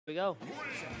we go.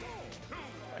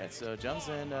 All right, so Jums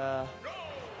and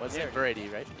what's it? Verity,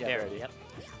 right? Yeah, Verity. Yep.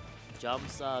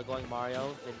 Jums going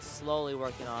Mario, been slowly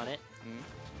working on it.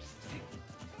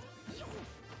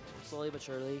 Slowly but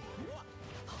surely.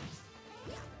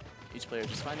 Each player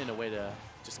just finding a way to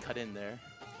just cut in there.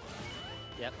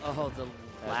 Yep. Oh, the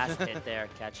last hit there,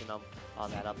 catching them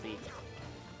on that up B.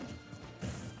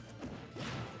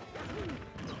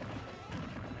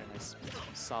 Nice,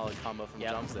 solid combo from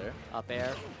Jums there. Up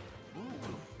air.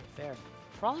 Ooh, fair.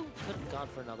 Probably could have gone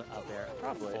for another up air.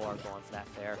 Probably. Before going for that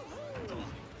fair.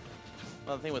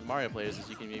 Well, the thing with Mario players is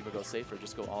you can either go safe or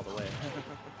just go all the way.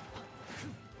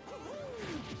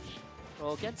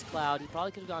 Well, against Cloud, he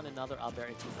probably could have gone another up air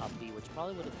into an up B, which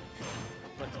probably would have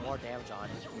put more damage on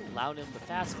him. Allowed him to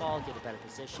fast fall, get a better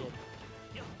position.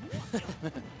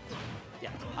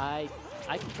 Yeah, I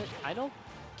know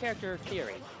character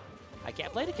theory. I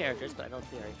can't play the characters, but I know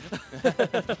theory.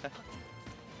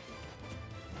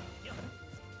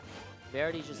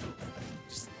 Verity just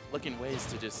looking ways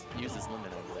to just use his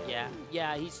limit over there. Yeah,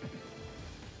 yeah, he's.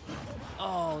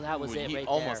 Oh, that was it right there. He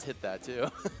almost hit that too.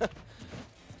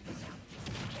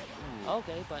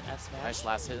 Okay, but F smash. Nice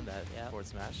last hit in that forward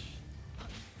smash.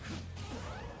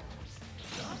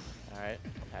 All right,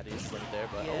 had to slip there,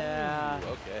 but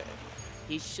okay.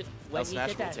 He should when he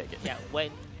did that. Take it. Yeah,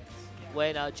 when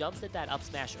Jums did that up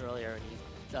smash earlier and he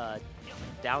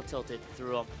down tilted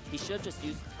through him, he should have just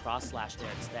used cross slash there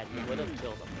instead. He would have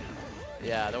killed him.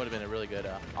 Yeah, that would have been a really good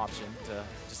option to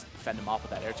just fend him off with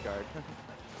that edge guard.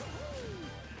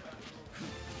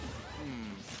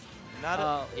 Not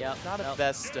a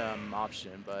best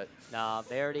option, but nah,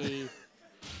 Verity.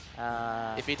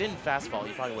 If he didn't fast fall,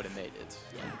 he probably would have made it.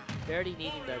 Yeah, Verity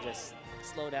needing to just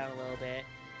slow down a little bit.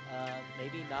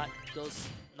 Maybe not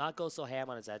go so ham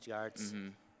on his edge guards.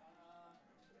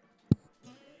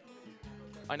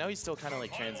 I know he's still kind of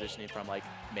like transitioning from like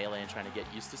melee and trying to get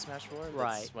used to Smash 4.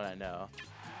 Right. That's what I know.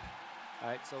 All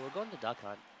right, so we're going to Duck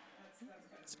Hunt.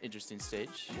 It's an interesting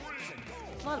stage.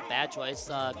 It's not a bad choice.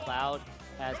 Cloud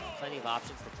has plenty of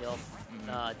options to kill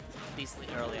decently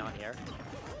early on here.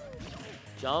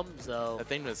 Jums, though. The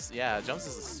thing was, yeah,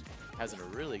 Jums has a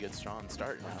really good, strong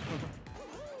start now.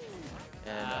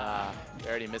 And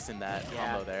Verity missing that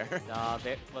combo there.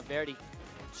 What Verity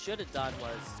should have done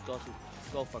was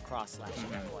go for cross slash at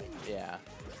that point. Yeah.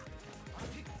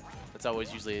 That's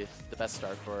always usually the best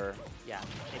start for. Yeah.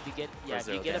 If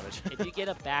you get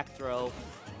a back throw,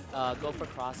 go for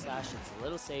cross slash. It's a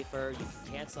little safer. You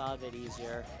can cancel out a bit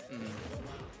easier.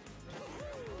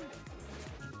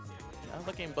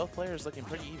 Both players looking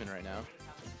pretty even right now.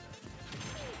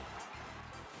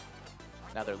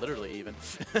 Now they're literally even.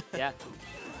 Yeah.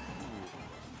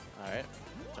 All right.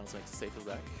 Jums makes a safe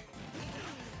back.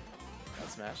 That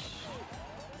smash.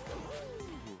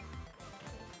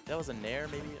 That was a nair,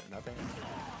 maybe? Nothing.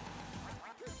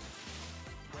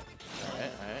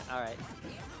 All right.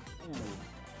 Ooh.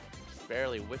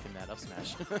 Barely whipping that up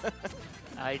smash.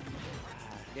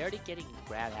 Verity getting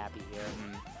grab happy here.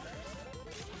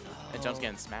 And Jums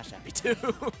getting smash happy too.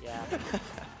 Yeah.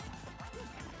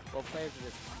 Both players are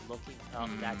just looking. Oh,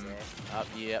 that's it.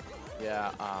 Yep.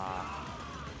 Yeah.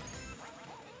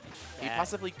 He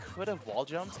possibly could have wall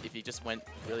jumped if he just went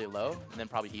really low, and then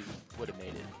probably he would have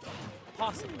made it.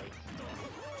 Possibly.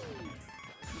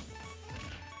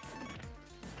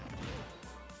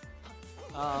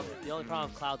 The only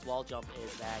problem with Cloud's wall jump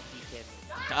is that he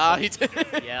can. He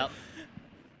did. Yep.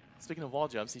 Speaking of wall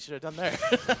jumps, he should have done there.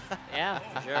 Yeah,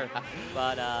 for sure.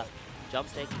 But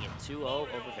Jums taking it 2-0 over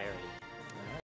Verity.